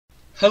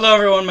Hello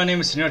everyone, my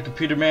name is Senior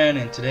Computer Man,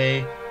 and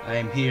today I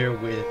am here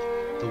with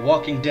The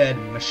Walking Dead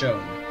Michonne.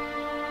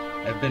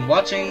 I've been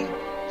watching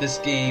this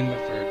game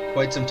for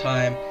quite some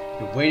time,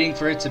 been waiting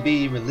for it to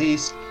be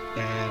released,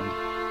 and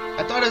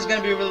I thought it was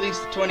going to be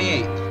released the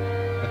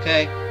 28th,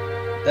 okay?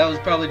 That was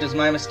probably just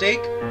my mistake,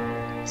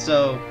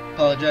 so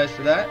apologize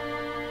for that.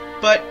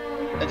 But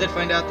I did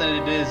find out that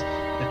it is,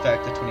 in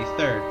fact, the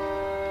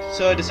 23rd.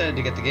 So I decided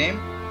to get the game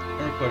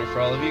and record it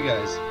for all of you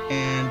guys.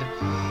 And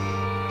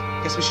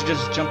I guess we should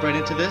just jump right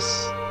into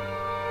this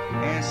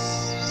and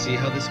see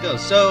how this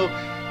goes. So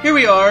here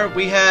we are.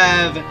 We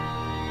have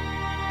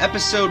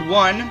episode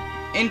 1,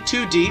 In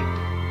Too Deep.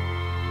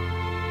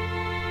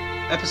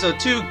 Episode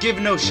 2, Give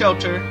No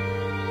Shelter.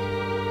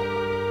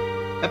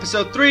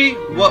 Episode 3,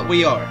 What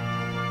We Are.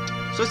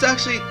 So it's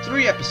actually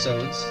 3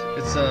 episodes.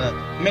 It's a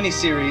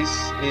mini-series,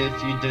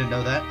 if you didn't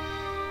know that.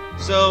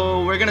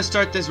 So we're gonna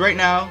start this right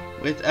now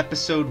with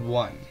episode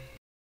 1.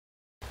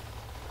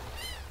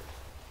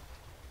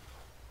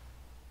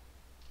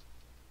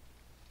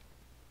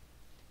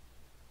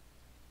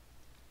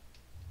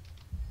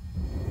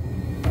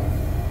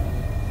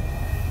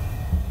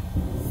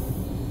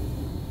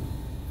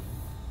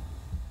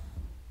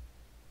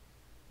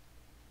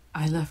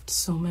 I left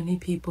so many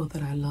people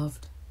that I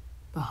loved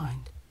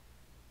behind.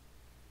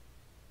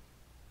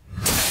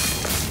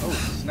 Oh,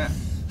 snap.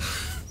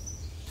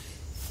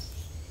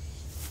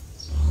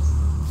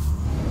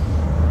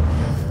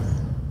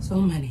 So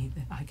many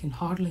that I can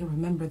hardly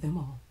remember them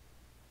all.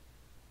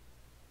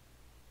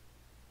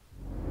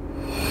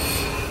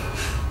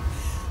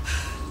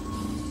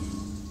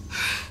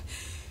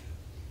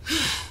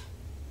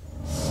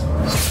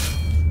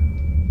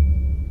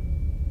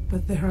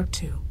 But there are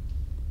 2.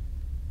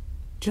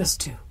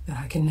 Just 2 that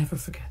I can never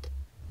forget.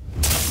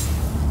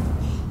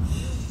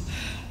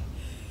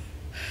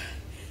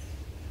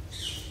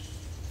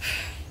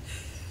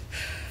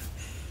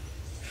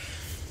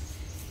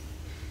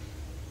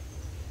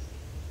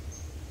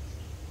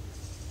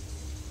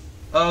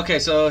 Okay,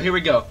 so here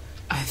we go.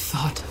 I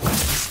thought I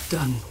was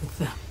done with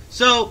them.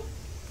 So,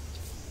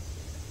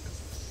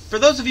 for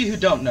those of you who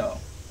don't know,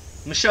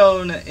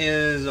 Michonne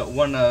is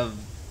one of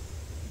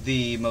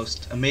the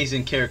most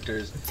amazing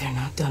characters They're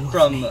not done with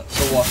from me.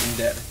 The Walking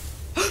Dead.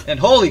 And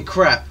holy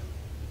crap!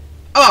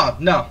 Oh,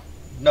 no.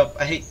 Nope,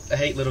 I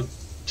hate little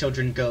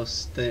children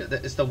ghosts.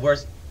 It's the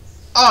worst.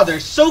 Oh, they're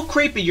so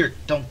creepy.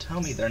 Don't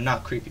tell me they're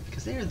not creepy,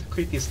 because they're the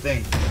creepiest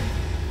thing.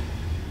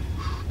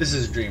 This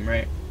is a dream,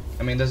 right?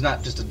 I mean, there's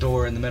not just a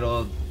door in the middle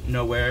of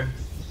nowhere.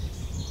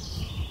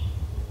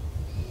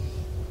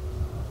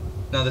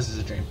 No, this is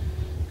a dream.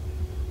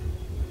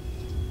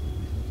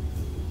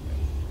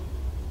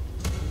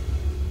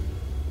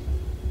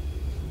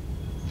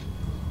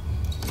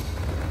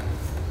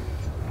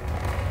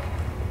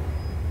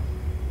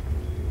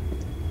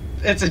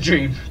 It's a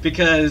dream,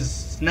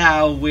 because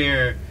now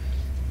we're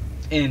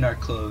in our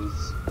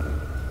clothes.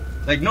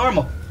 Like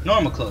normal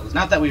clothes.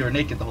 Not that we were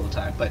naked the whole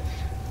time, but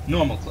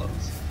normal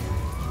clothes.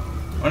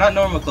 Or not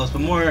normal clothes,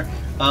 but more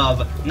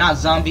of not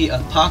zombie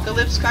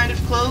apocalypse kind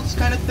of clothes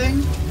kind of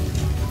thing.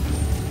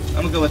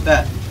 I'm gonna go with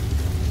that.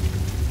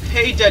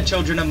 Hey, dead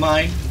children of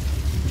mine.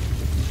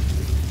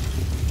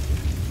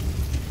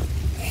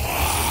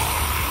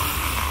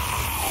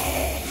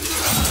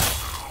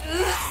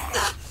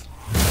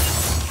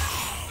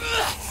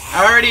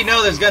 I already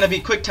know there's gonna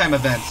be QuickTime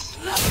events.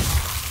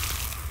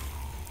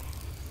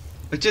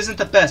 Which isn't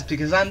the best,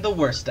 because I'm the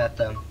worst at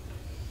them.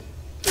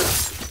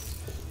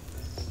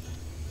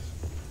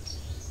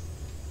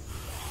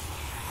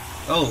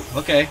 Oh,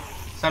 okay.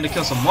 It's time to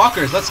kill some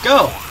walkers. Let's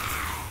go!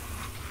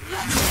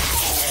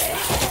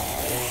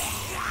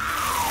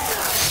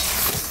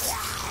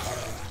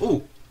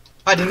 Ooh.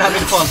 I did not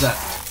mean to pause that.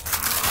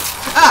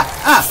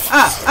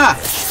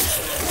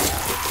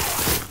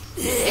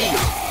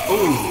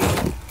 Ooh.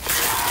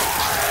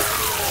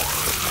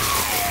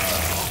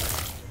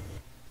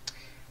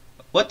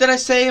 What did I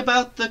say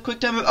about the quick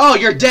time? Oh,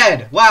 you're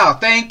dead! Wow,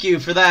 thank you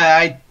for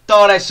that. I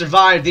thought I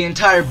survived the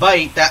entire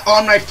bite that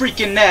on my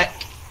freaking neck.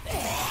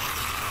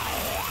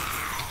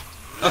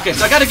 Okay,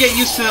 so I gotta get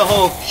used to the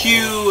whole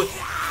Q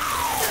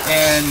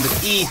and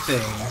E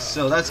thing,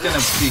 so that's gonna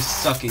be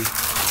sucky.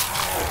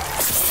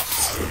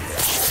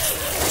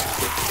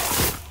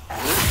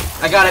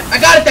 I got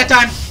it that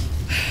time!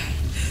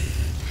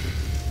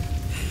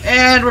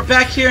 And we're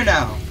back here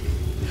now.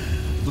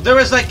 Well, there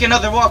was like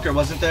another walker,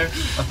 wasn't there?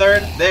 A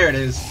third? There it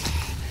is.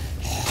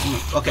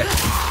 Ooh, okay.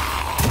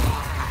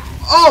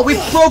 Oh, we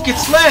broke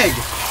its leg!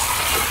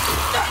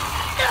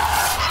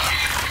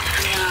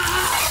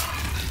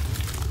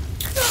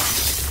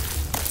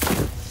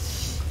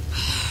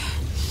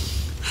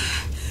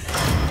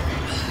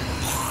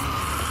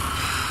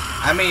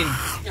 I mean,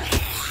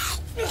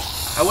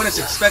 I wouldn't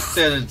expect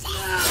there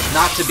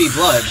not to be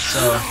blood,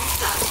 so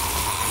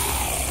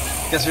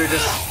guess we're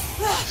just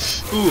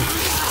ooh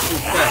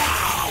crap.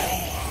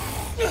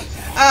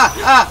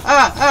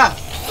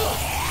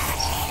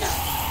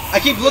 I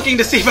keep looking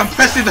to see if I'm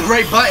pressing the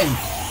right button.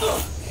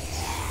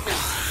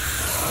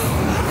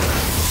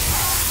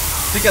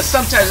 Because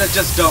sometimes I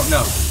just don't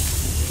know.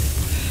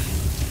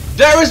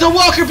 There is a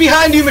walker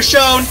behind you,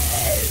 Michonne!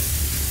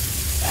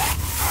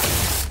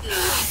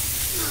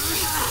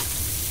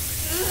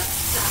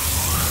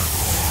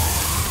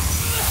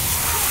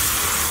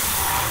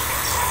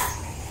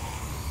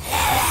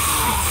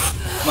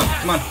 Come on,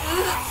 come on.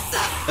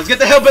 Let's get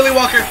the hillbilly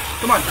walker.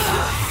 Come on.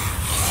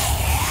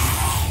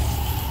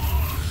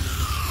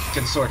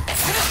 Get the sword.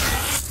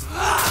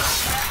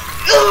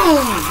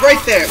 Ooh,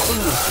 right there.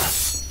 Ooh.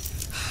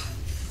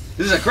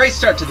 This is a great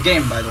start to the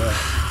game, by the way.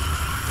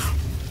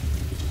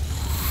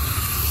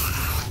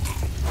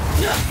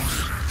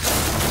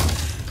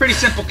 Pretty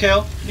simple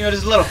kill. You know,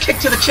 just a little kick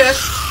to the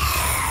chest.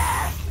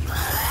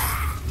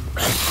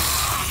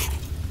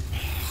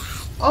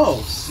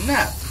 Oh,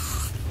 snap.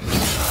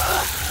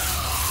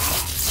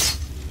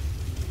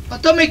 Oh,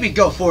 don't make me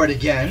go for it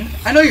again.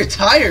 I know you're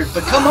tired,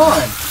 but come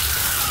on.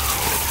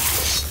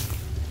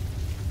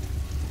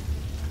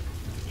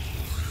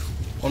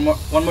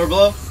 One more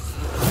blow.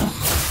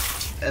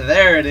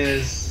 There it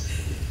is.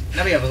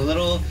 Now we have a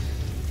little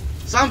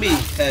zombie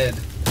head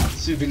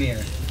souvenir.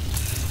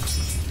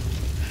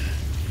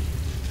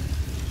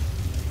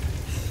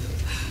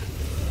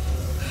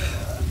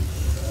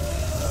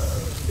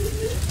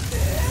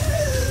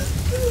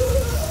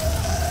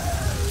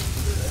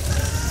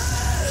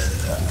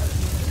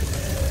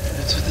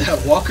 That's what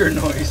that walker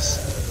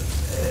noise.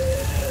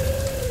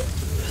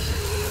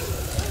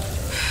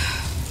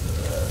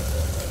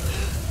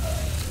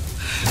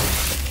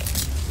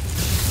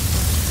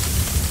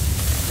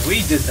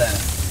 We did that.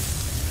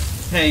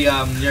 Hey,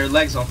 your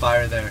leg's on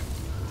fire there.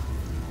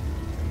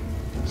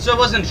 So it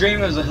wasn't a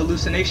dream, it was a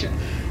hallucination.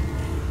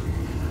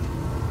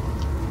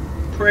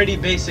 Pretty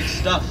basic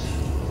stuff.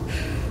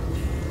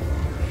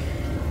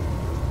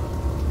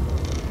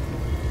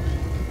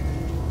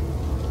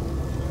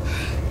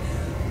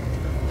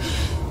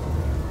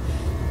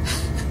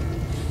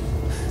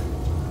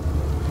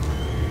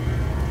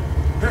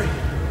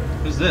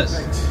 Who's this?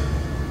 Right.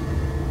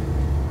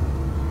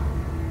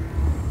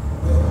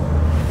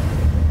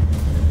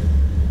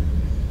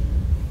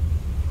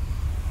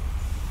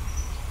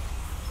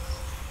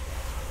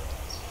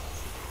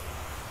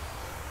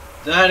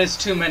 That is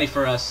too many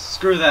for us.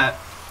 Screw that.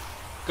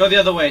 Go the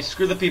other way.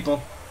 Screw the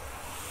people.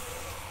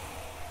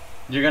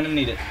 You're gonna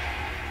need it.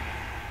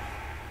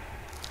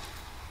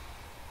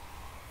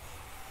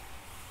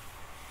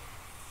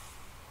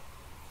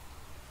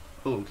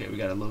 Oh, okay, we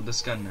gotta load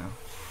this gun now.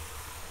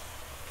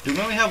 Do we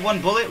only have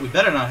one bullet? We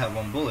better not have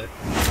one bullet.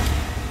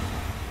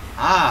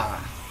 Ah.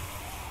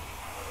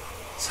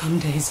 Some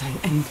days I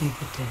envy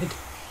the dead.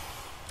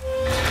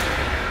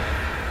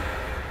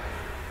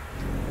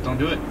 Don't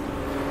do it.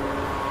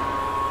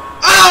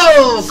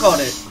 Oh!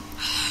 Caught it.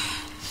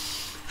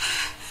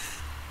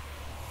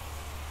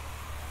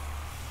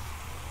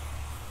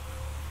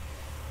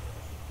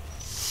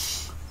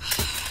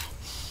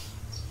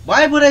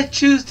 Why would I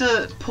choose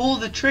to pull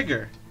the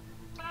trigger?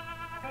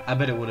 I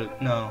bet it would have...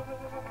 No.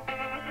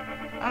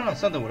 I don't know,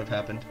 something would have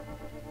happened.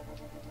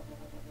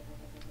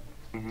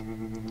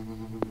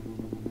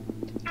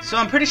 So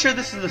I'm pretty sure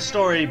this is the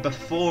story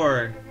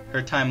before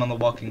her time on The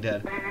Walking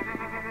Dead.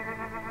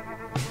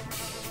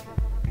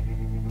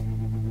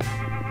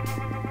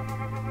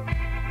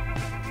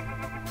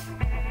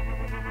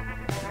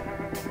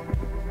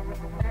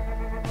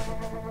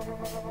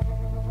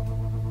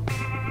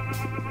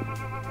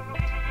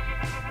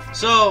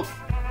 So,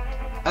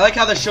 I like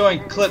how they're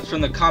showing clips from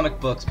the comic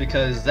books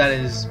because that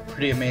is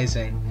pretty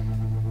amazing.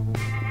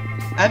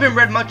 I haven't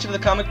read much of the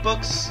comic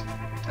books,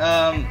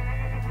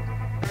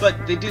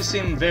 but they do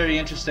seem very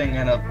interesting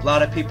and a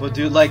lot of people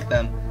do like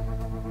them.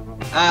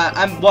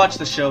 I watch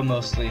the show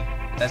mostly.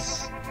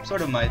 That's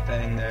sort of my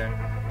thing there.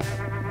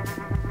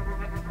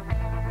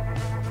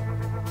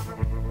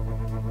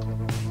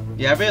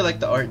 Yeah, I really like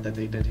the art that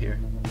they did here.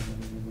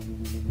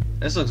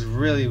 This looks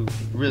really,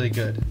 really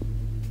good.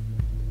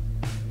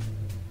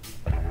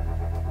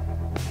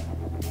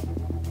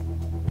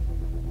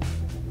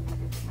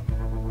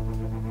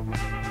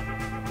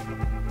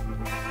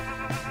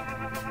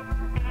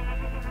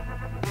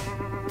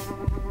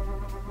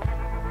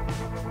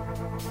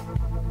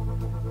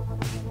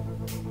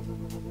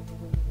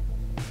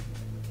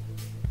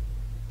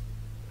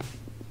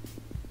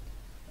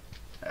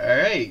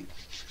 Alright.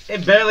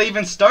 It barely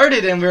even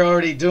started and we're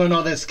already doing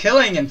all this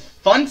killing and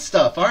fun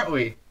stuff, aren't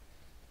we?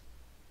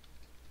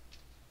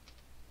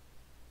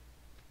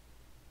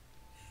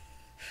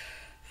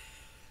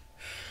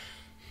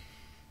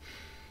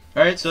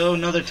 Alright, so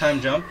another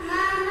time jump.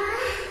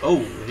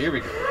 Oh, here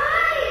we go.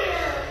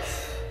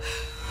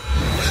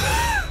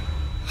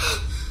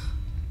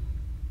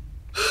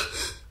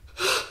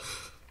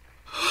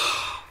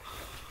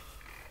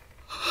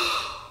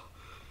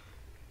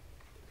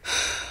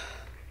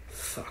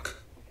 Fuck.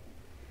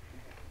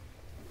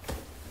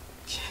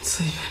 Can't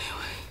sleep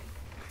anyway.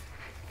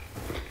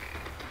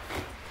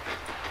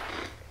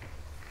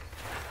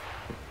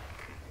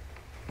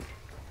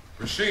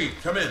 Rashid,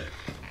 come in.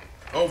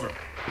 Over.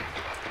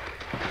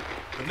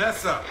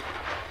 Vanessa,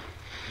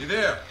 you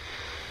there?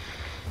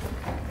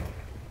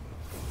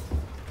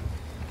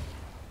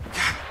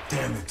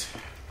 Damn it.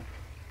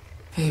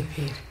 Hey,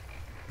 Pete.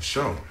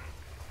 Michonne,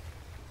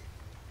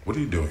 what are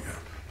you doing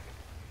up?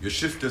 Your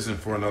shift isn't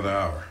for another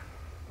hour.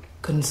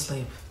 Couldn't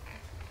sleep.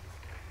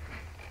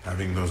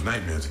 Having those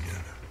nightmares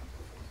again.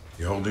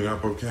 You holding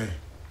up okay?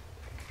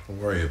 Don't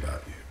worry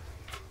about you.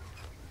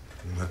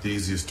 You're not the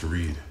easiest to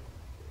read.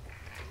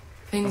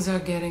 Things are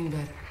getting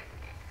better.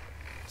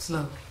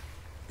 Slowly.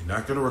 You're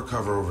not going to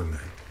recover overnight.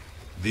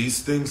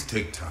 These things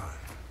take time.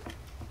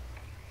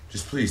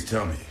 Just please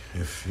tell me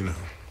if,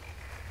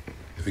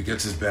 if it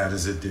gets as bad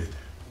as it did.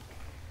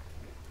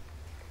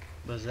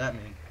 What does that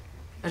mean?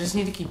 I just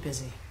need to keep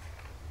busy.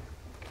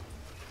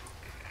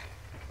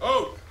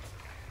 Oak!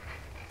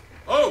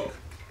 Oak!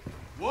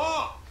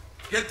 What?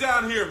 Get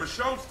down here.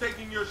 Michonne's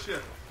taking your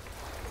shift.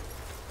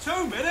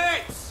 2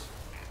 minutes!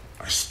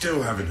 I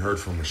still haven't heard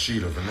from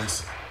Rashid or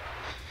Vanessa.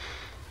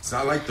 It's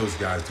not like those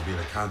guys to be in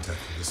a contact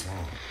for this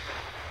long.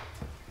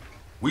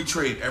 We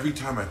trade every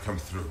time I come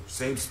through.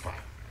 Same spot.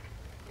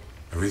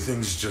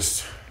 Everything's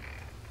just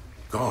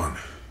gone.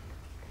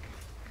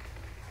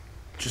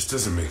 Just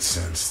doesn't make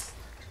sense.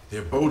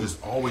 Their boat is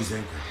always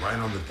anchored right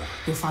on the dock.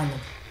 You'll find them.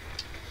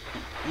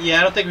 Yeah,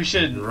 I don't think we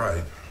should You're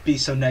right. be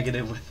so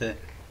negative with it.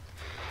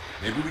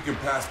 Maybe we can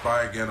pass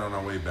by again on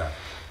our way back.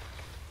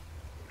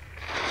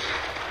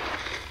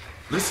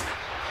 Listen.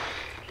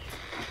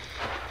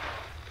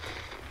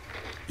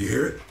 You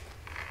hear it?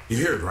 You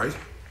hear it, right?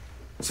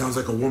 Sounds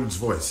like a woman's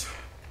voice.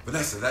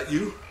 Vanessa, that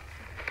you?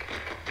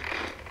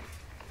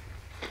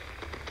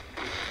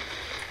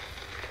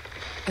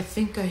 I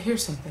think I hear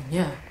something,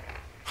 yeah.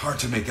 Hard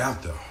to make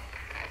out, though.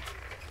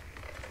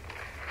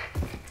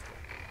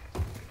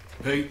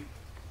 Pete?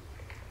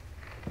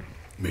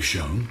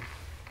 Michonne?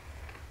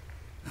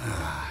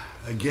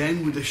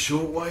 Again with the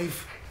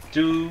shortwave?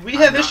 Do we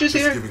have I'm not issues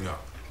just here? giving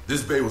up.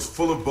 This bay was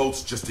full of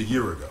boats just a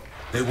year ago.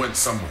 They went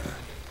somewhere.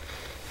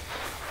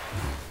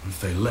 If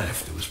they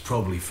left, it was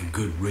probably for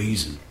good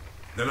reason.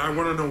 Then I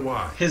want to know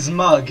why. His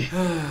mug.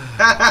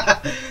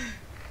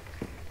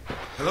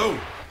 Hello?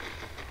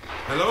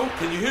 Hello?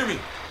 Can you hear me?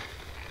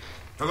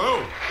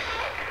 Hello?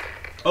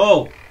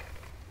 Oh,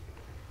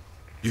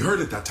 You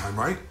heard it that time,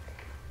 right?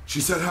 She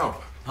said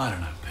help. I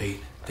don't know, Pete.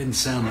 Didn't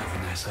sound like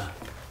Vanessa.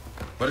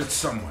 But it's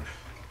someone.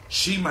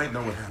 She might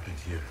know what happened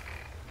here.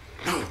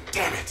 No,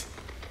 damn it!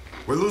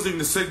 We're losing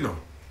the signal.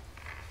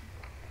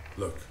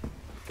 Look,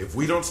 if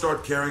we don't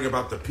start caring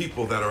about the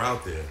people that are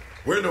out there,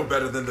 we're no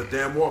better than the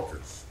damn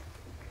walkers.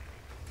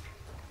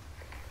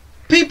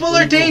 people All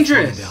are you'll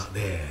dangerous. find out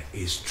there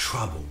is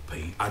trouble,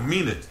 Pete. I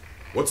mean it.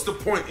 What's the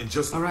point in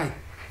just... All right,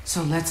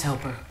 so let's help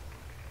her.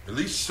 At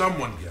least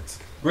someone gets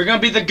it. We're gonna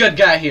be the good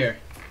guy here.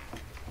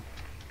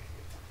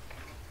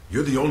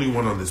 You're the only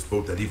one on this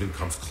boat that even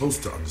comes close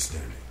to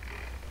understanding.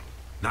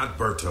 Not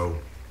Berto,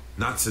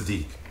 not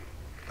Sadiq.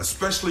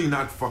 Especially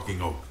not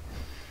fucking Oak.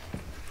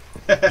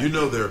 You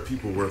know there are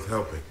people worth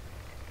helping.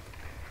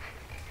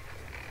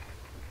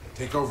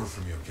 Take over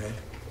from me, okay?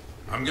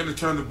 I'm gonna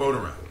turn the boat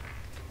around.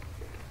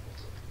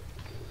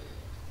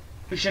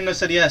 We shouldn't have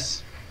said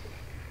yes.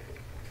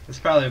 It's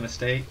probably a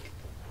mistake.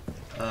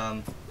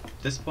 At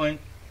this point,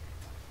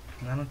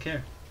 I don't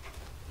care.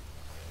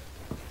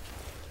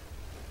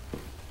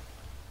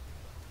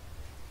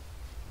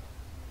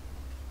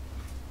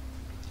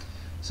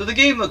 So the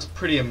game looks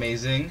pretty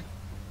amazing.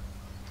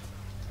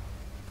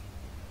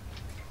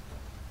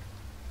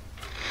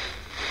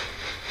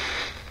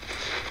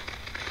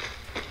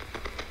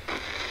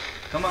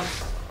 Come on.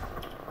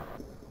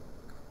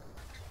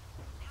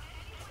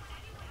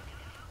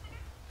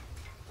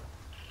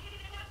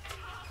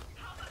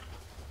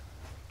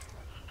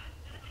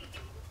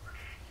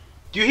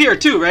 You hear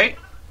it too, right?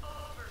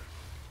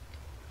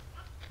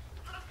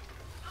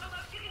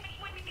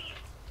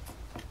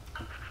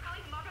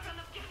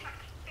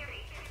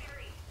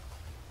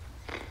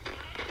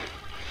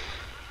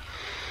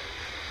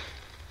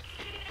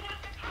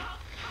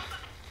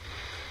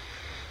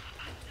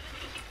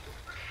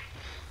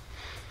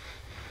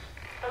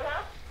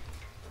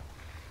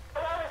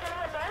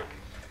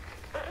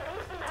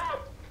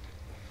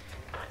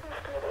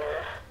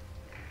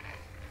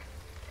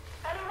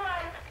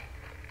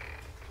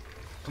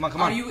 Come on,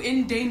 come on. Are you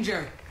in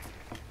danger?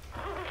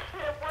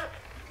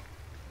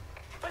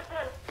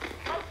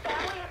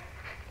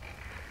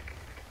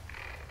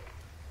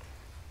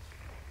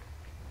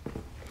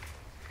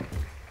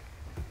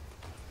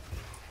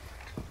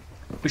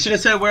 We should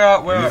have said where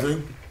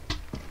Anything?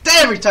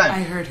 every time.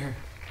 I heard her.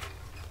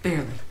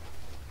 Barely.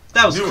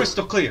 That was Knew it.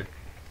 crystal clear.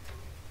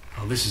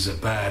 Oh, this is a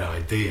bad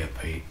idea,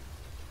 Pete.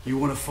 You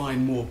want to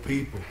find more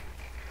people.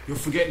 You're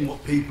forgetting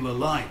what people are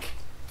like.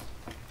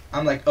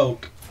 I'm like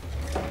Oak.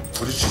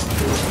 What did she...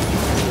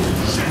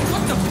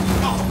 What the...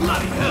 Oh,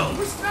 bloody hell!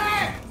 What's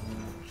that?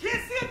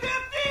 Can't see a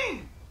damn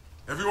thing!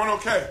 Everyone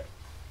okay?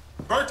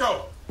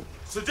 Berto!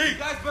 Sadiq! You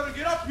guys better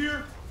get up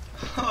here.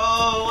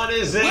 Oh, what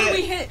is it? What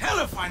do we hit? Hell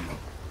if I know.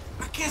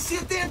 I can't see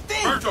a damn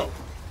thing. Berto!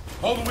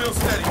 Hold the wheel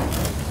steady.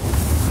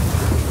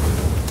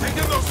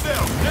 Take in those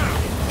sails, now!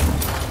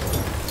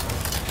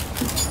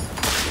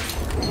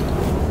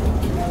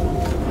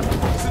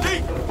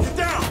 Sadiq! Get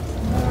down!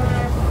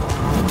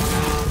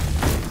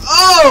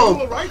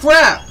 Oh,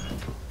 crap!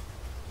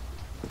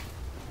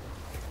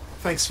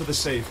 Thanks for the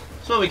save.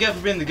 That's what we get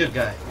for being the good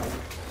guy.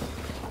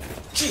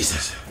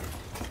 Jesus.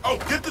 Oh,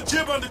 get the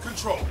jib under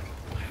control.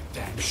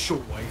 Damn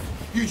shortwave.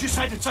 You just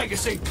had to take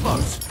us in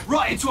close,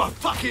 right into a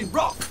fucking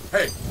rock.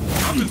 Hey,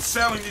 I've been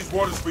sailing these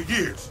waters for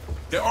years.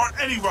 There aren't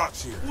any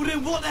rocks here. Well,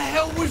 then what the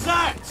hell was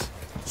that?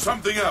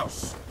 Something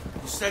else.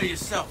 You steady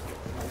yourself.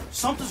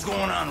 Something's going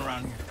on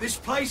around here. This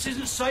place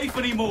isn't safe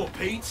anymore,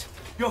 Pete.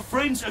 Your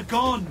friends are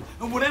gone,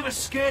 and whatever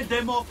scared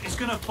them off is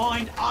gonna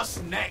find us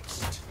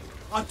next.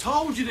 I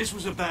told you this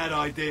was a bad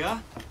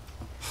idea.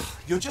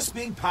 You're just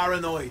being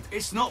paranoid.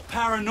 It's not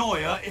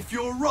paranoia if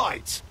you're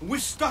right. We're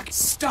stuck.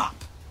 Stop!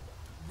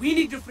 We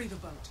need to free the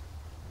boat.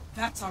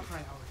 That's our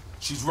priority.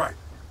 She's right.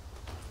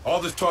 All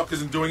this talk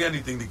isn't doing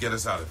anything to get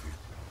us out of here.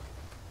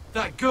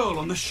 That girl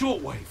on the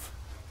shortwave.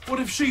 What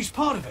if she's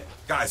part of it?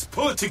 Guys,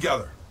 pull it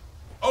together.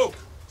 Oak,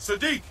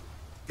 Sadiq,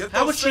 get How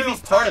those would she be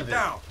sails part tied of it?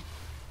 down.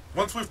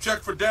 Once we've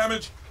checked for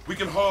damage, we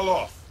can haul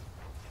off.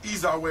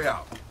 Ease our way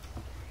out.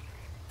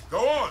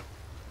 Go on.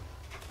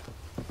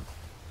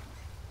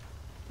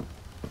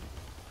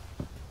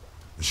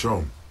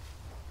 Michonne,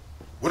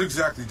 what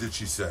exactly did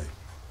she say?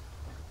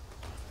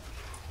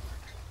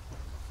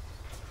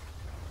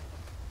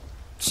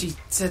 She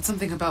said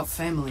something about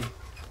family.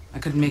 I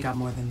couldn't make out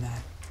more than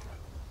that.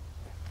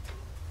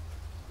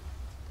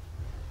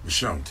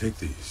 Michonne, take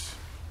these.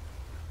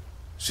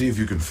 See if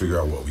you can figure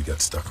out what we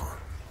got stuck on.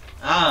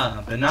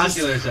 Ah,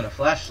 binoculars and a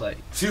flashlight.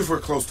 See if we're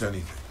close to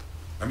anything.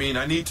 I mean,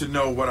 I need to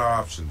know what our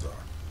options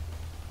are.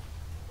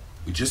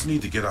 We just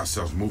need to get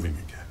ourselves moving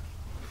again.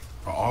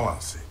 For all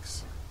our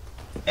sakes.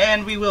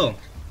 And we will.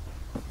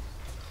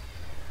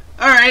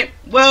 Alright,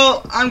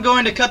 well, I'm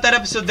going to cut that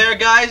episode there,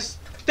 guys.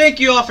 Thank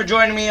you all for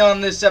joining me on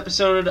this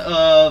episode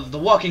of The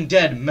Walking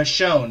Dead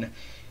Michonne.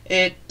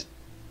 It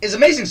is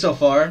amazing so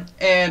far,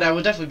 and I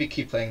will definitely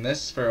keep playing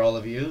this for all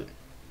of you.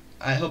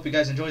 I hope you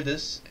guys enjoyed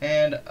this,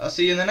 and I'll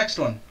see you in the next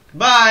one.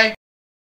 Bye!